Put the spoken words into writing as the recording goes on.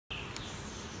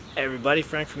Hey everybody,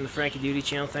 Frank from the Frankie Duty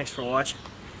channel. Thanks for watching.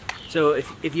 So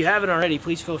if you haven't already,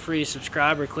 please feel free to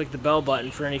subscribe or click the bell button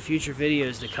for any future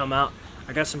videos that come out.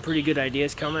 I got some pretty good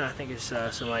ideas coming. I think it's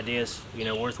some ideas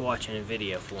worth watching in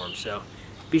video form. So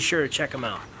be sure to check them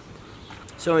out.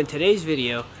 So in today's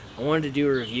video, I wanted to do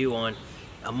a review on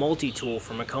a multi-tool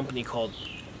from a company called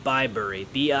Bibury,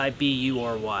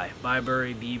 B-I-B-U-R-Y.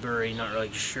 Bibury, not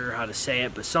really sure how to say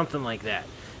it, but something like that.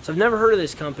 So I've never heard of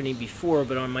this company before,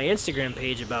 but on my Instagram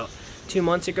page about 2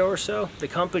 months ago or so, the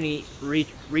company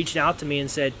reached out to me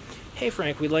and said, "Hey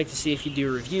Frank, we'd like to see if you do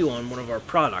a review on one of our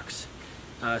products."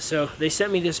 So they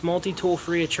sent me this multi-tool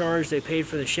free of charge. They paid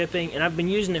for the shipping, and I've been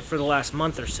using it for the last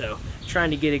month or so,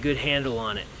 trying to get a good handle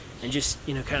on it and just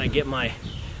kind of get my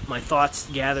thoughts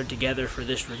gathered together for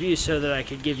this review so that I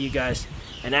could give you guys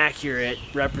an accurate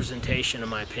representation of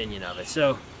my opinion of it.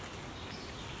 So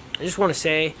I just want to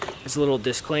say as a little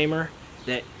disclaimer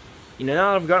that now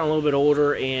that I've gotten a little bit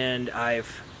older and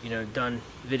I've done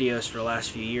videos for the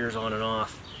last few years on and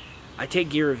off, I take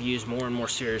gear reviews more and more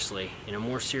seriously,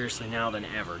 more seriously now than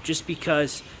ever, just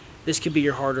because this could be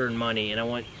your hard-earned money, and I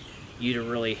want you to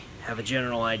really have a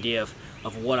general idea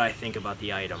of what I think about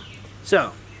the item.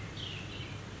 So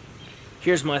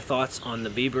here's my thoughts on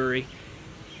the Bibury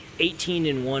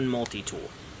 18-in-1 multi-tool.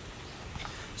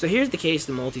 So here's the case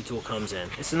the multi-tool comes in.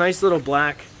 It's a nice little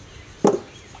black,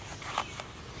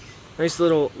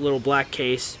 little black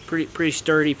case. Pretty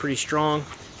sturdy, pretty strong.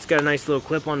 It's got a nice little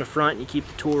clip on the front. You keep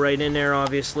the tool right in there,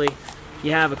 obviously.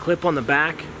 You have a clip on the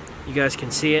back. You guys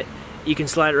can see it. You can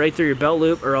slide it right through your belt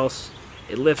loop, or else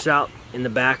it lifts out in the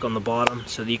back on the bottom,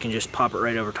 so that you can just pop it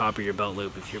right over top of your belt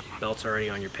loop if your belt's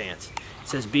already on your pants. It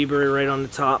says Bibury right on the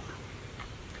top.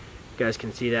 You guys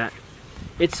can see that.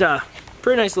 It's a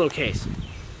pretty nice little case.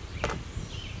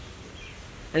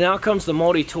 And now comes the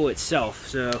multi-tool itself.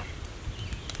 So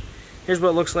here's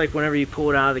what it looks like whenever you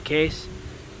pull it out of the case.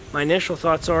 My initial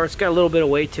thoughts are it's got a little bit of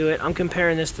weight to it. I'm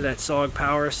comparing this to that SOG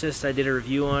Power Assist I did a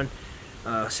review on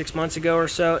 6 months ago or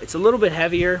so. It's a little bit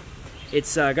heavier.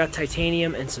 It's got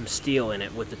titanium and some steel in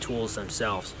it with the tools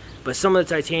themselves. But some of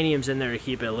the titanium's in there to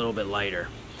keep it a little bit lighter.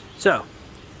 So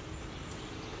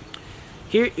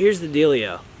here's the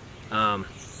dealio.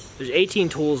 There's 18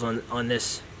 tools on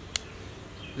this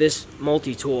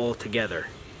multi-tool together,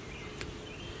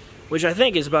 which I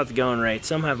think is about the going rate.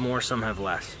 Some have more, some have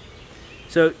less.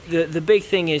 So the big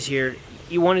thing is here,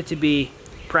 you want it to be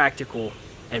practical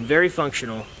and very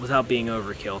functional without being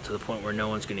overkill to the point where no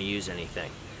one's going to use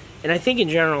anything. And I think in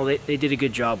general they did a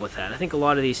good job with that. I think a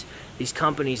lot of these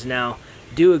companies now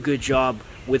do a good job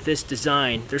with this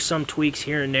design. There's some tweaks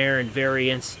here and there and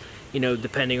variants,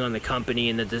 depending on the company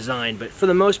and the design. But for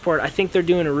the most part, I think they're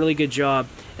doing a really good job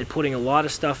at putting a lot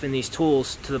of stuff in these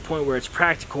tools to the point where it's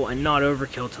practical and not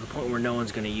overkill to the point where no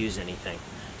one's going to use anything.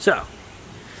 So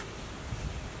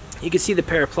you can see the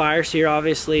pair of pliers here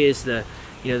obviously is the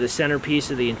the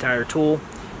centerpiece of the entire tool.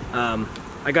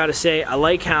 I gotta say, I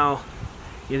like how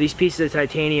these pieces of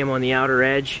titanium on the outer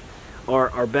edge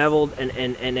are beveled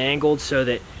and angled so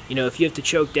that if you have to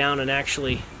choke down and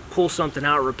actually pull something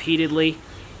out repeatedly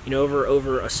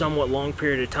over a somewhat long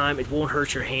period of time, it won't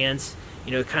hurt your hands.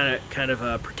 Kind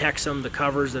of protects them, the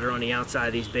covers that are on the outside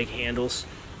of these big handles.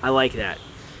 I like that.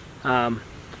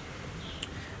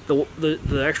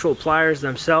 The actual pliers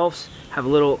themselves have a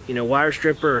little wire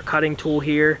stripper or cutting tool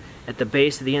here at the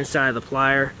base of the inside of the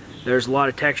plier. There's a lot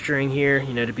of texturing here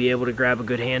to be able to grab a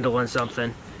good handle on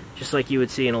something, just like you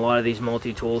would see in a lot of these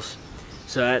multi-tools.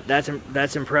 So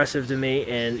that's impressive to me,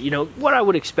 and what I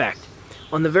would expect.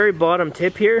 On the very bottom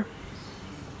tip here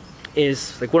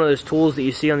is like one of those tools that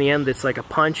you see on the end that's like a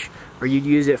punch, or you'd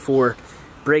use it for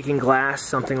breaking glass,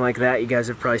 something like that. You guys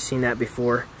have probably seen that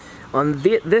before. On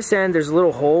this end there's a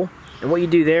little hole, and what you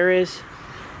do there is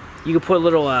you can put a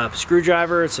little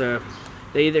screwdriver.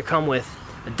 They either come with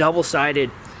a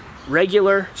double-sided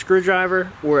regular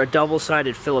screwdriver or a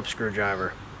double-sided Phillips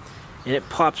screwdriver, and it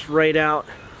pops right out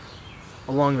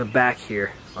along the back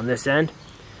here. On this end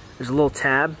there's a little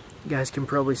tab. You guys can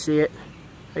probably see it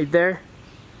right there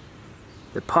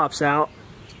that pops out,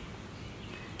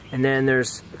 and then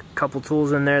there's a couple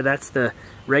tools in there. That's the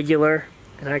regular,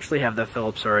 and I actually have the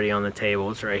Phillips already on the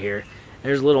table. It's right here.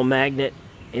 There's a little magnet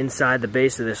inside the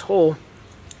base of this hole.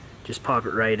 Just pop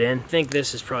it right in. I think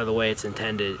this is probably the way it's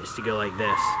intended, is to go like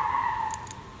this.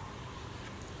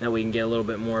 That way you can get a little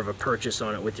bit more of a purchase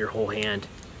on it with your whole hand,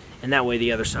 and that way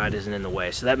the other side isn't in the way.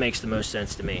 So that makes the most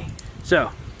sense to me. So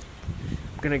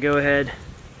I'm gonna go ahead,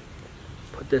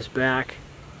 put this back.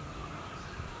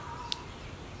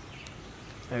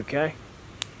 Okay,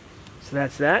 so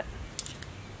that's that.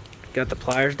 Got the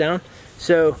pliers down.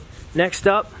 So next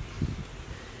up,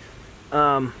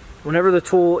 whenever the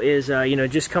tool is you know,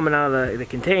 just coming out of the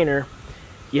container,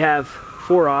 you have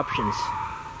 5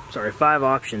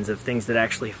 options of things that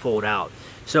actually fold out.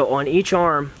 So on each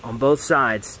arm, on both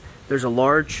sides, there's a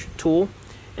large tool,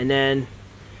 and then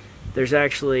there's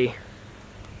actually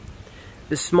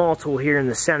this small tool here in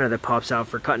the center that pops out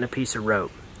for cutting a piece of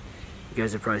rope. You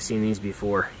guys have probably seen these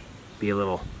before. Be a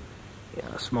little, you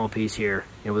know, small piece here,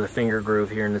 you know, with a finger groove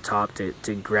here in the top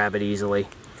to grab it easily.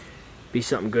 Be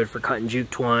something good for cutting juke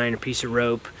twine, a piece of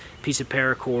rope, a piece of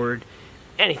paracord,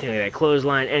 anything like that,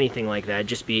 clothesline, anything like that.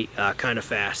 Just be kind of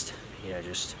fast, you know,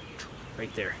 just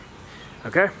right there.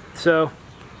 Okay, so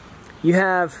you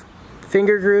have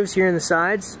finger grooves here in the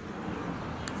sides,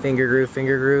 finger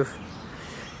groove,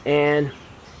 and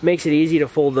makes it easy to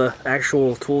fold the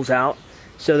actual tools out.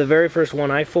 So the very first one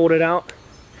I folded out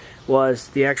was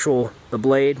the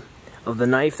blade of the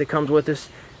knife that comes with this.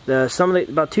 About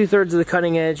 2/3 of the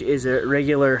cutting edge is a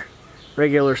regular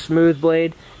smooth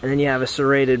blade, and then you have a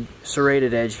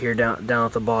serrated edge here down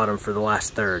at the bottom for the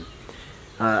last third.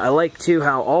 I like too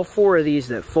how all 4 of these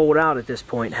that fold out at this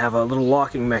point have a little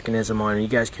locking mechanism on it. You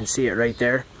guys can see it right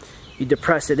there. You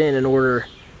depress it in order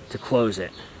to close it.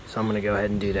 So I'm going to go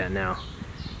ahead and do that now.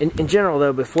 In general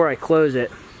though, before I close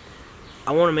it,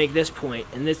 I want to make this point,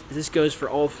 and this goes for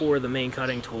all 4 of the main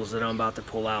cutting tools that I'm about to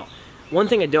pull out. One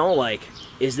thing I don't like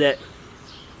is that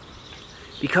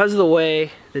because of the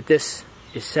way that this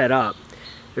is set up,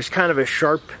 there's kind of a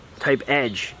sharp type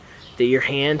edge that your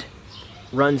hand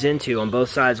runs into on both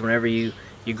sides whenever you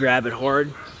grab it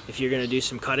hard if you're going to do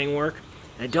some cutting work.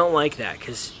 And I don't like that,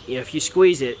 because you know, if you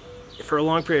squeeze it for a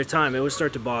long period of time, it would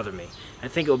start to bother me. I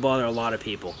think it would bother a lot of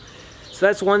people. So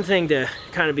that's one thing to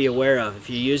kind of be aware of if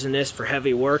you're using this for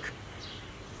heavy work,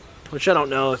 which I don't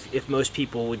know if most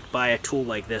people would buy a tool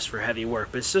like this for heavy work,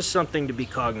 but it's just something to be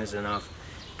cognizant of.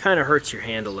 Kind of hurts your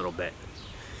hand a little bit.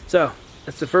 So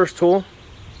that's the first tool.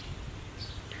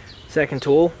 Second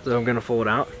tool that I'm going to fold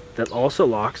out that also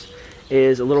locks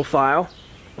is a little file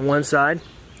on one side.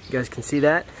 You guys can see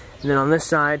that. And then on this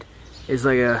side is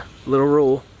like a little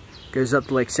rule. Goes up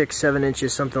to like 6-7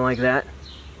 inches, something like that.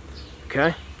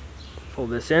 Okay, pull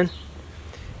this in,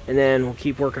 and then we'll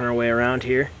keep working our way around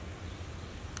here.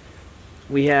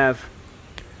 We have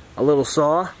a little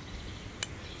saw,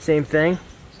 same thing.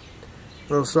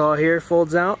 Little saw here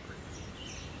folds out,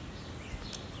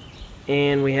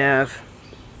 and we have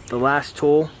the last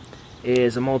tool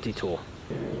is a multi-tool.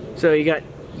 So you got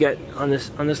on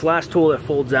this last tool that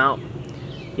folds out,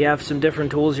 you have some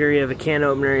different tools here. You have a can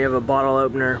opener, you have a bottle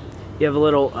opener, you have a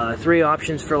little 3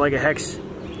 options for like a hex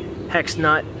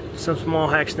nut, some small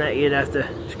hex nut you'd have to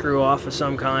screw off of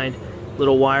some kind,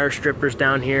 little wire strippers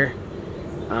down here.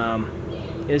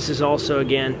 This is also,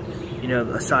 again, you know,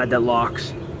 a side that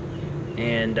locks,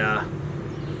 and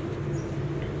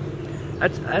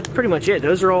that's pretty much it.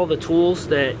 Those are all the tools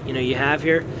that, you know, you have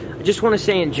here. I just want to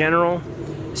say in general,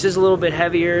 this is a little bit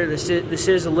heavier. This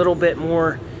is a little bit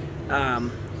more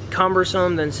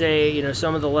cumbersome than, say, you know,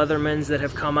 some of the Leathermans that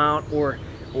have come out,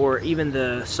 or even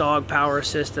the SOG Power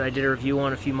Assist that I did a review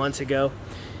on a few months ago.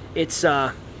 It's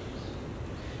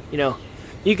you know,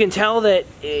 you can tell that,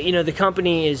 you know, the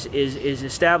company is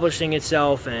establishing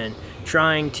itself and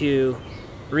trying to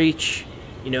reach,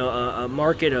 you know, a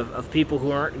market of people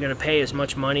who aren't going to pay as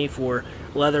much money for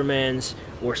Leathermans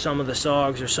or some of the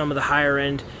SOGs or some of the higher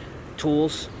end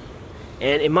tools.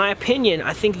 And in my opinion,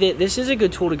 I think that this is a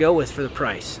good tool to go with for the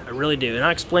price. I really do, and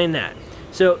I'll explain that.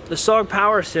 So the SOG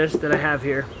Power Assist that I have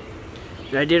here,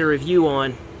 that I did a review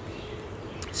on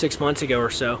 6 months ago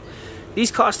or so, these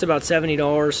cost about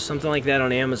 $70, something like that,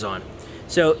 on Amazon.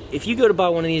 So if you go to buy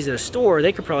one of these at a store,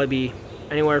 they could probably be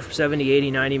anywhere from $70,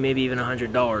 $80, $90, maybe even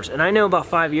 $100. And I know about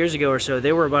 5 years ago or so,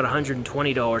 they were about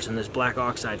 $120 in this black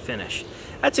oxide finish.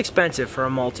 That's expensive for a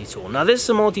multi-tool. Now this is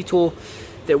a multi-tool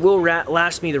that will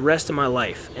last me the rest of my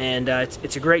life, and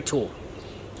it's a great tool.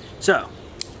 So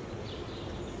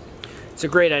it's a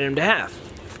great item to have.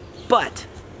 But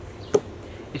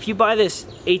if you buy this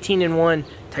 18-in-1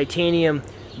 titanium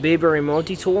Bibury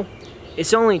multi-tool,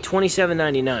 it's only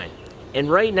 $27.99. And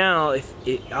right now,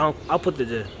 I'll put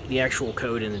the actual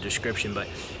code in the description, but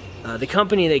the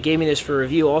company that gave me this for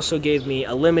review also gave me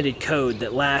a limited code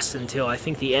that lasts until, I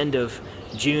think, the end of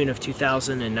June of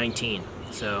 2019.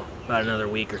 So about another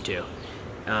week or two.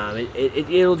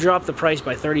 It'll drop the price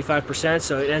by 35%,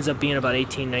 so it ends up being about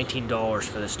 $18, $19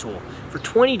 for this tool. For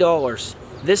 $20,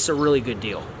 this is a really good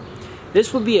deal.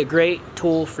 This would be a great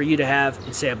tool for you to have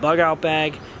in, say, a bug out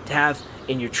bag, to have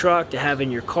in your truck, to have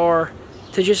in your car,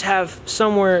 to just have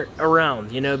somewhere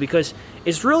around, you know, because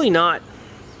it's really not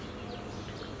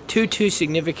too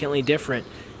significantly different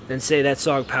than, say, that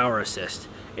SOG Power Assist.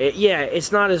 Yeah,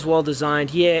 it's not as well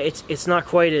designed. Yeah, it's not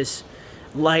quite as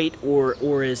light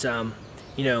or as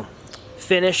you know,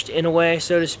 finished in a way,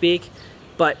 so to speak.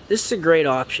 But this is a great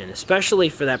option, especially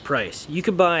for that price. You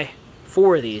could buy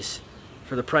 4 of these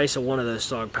for the price of one of those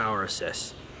SOG Power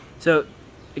Assists. So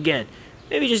again,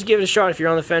 maybe just give it a shot if you're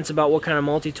on the fence about what kind of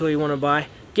multi-tool you want to buy.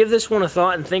 Give this one a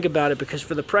thought and think about it, because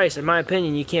for the price, in my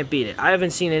opinion, you can't beat it. I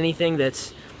haven't seen anything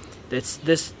that's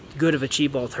this good of a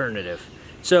cheap alternative.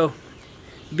 So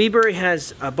Bibury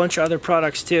has a bunch of other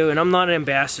products too, and I'm not an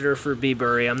ambassador for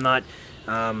Bibury. I'm not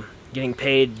getting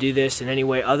paid to do this in any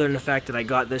way other than the fact that I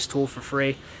got this tool for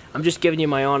free. I'm just giving you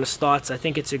my honest thoughts. I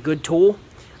think it's a good tool.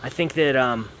 I think that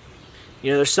you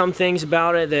know, there's some things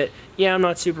about it that, yeah, I'm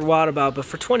not super wild about, but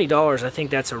for $20, I think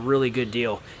that's a really good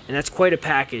deal, and that's quite a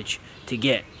package to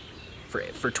get for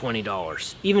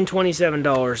 $20. Even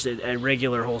 $27 at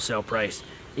regular wholesale price.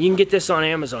 You can get this on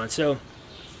Amazon. So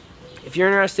if you're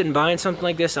interested in buying something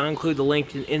like this, I'll include the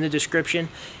link in the description,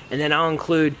 and then I'll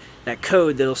include that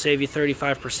code that'll save you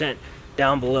 35%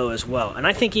 down below as well. And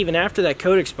I think even after that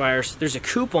code expires, there's a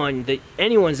coupon that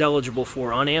anyone's eligible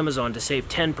for on Amazon to save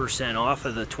 10% off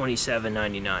of the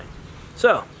 $27.99.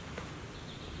 So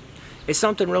it's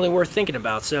something really worth thinking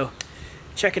about. So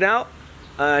check it out.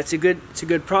 It's a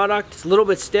good product. It's a little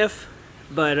bit stiff,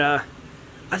 but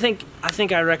I think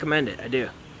I recommend it. I do.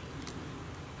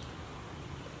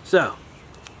 So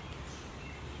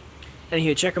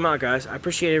anywho, check them out, guys. I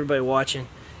appreciate everybody watching.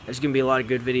 There's gonna be a lot of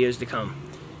good videos to come.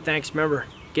 Thanks. Remember,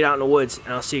 get out in the woods,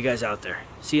 and I'll see you guys out there.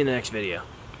 See you in the next video.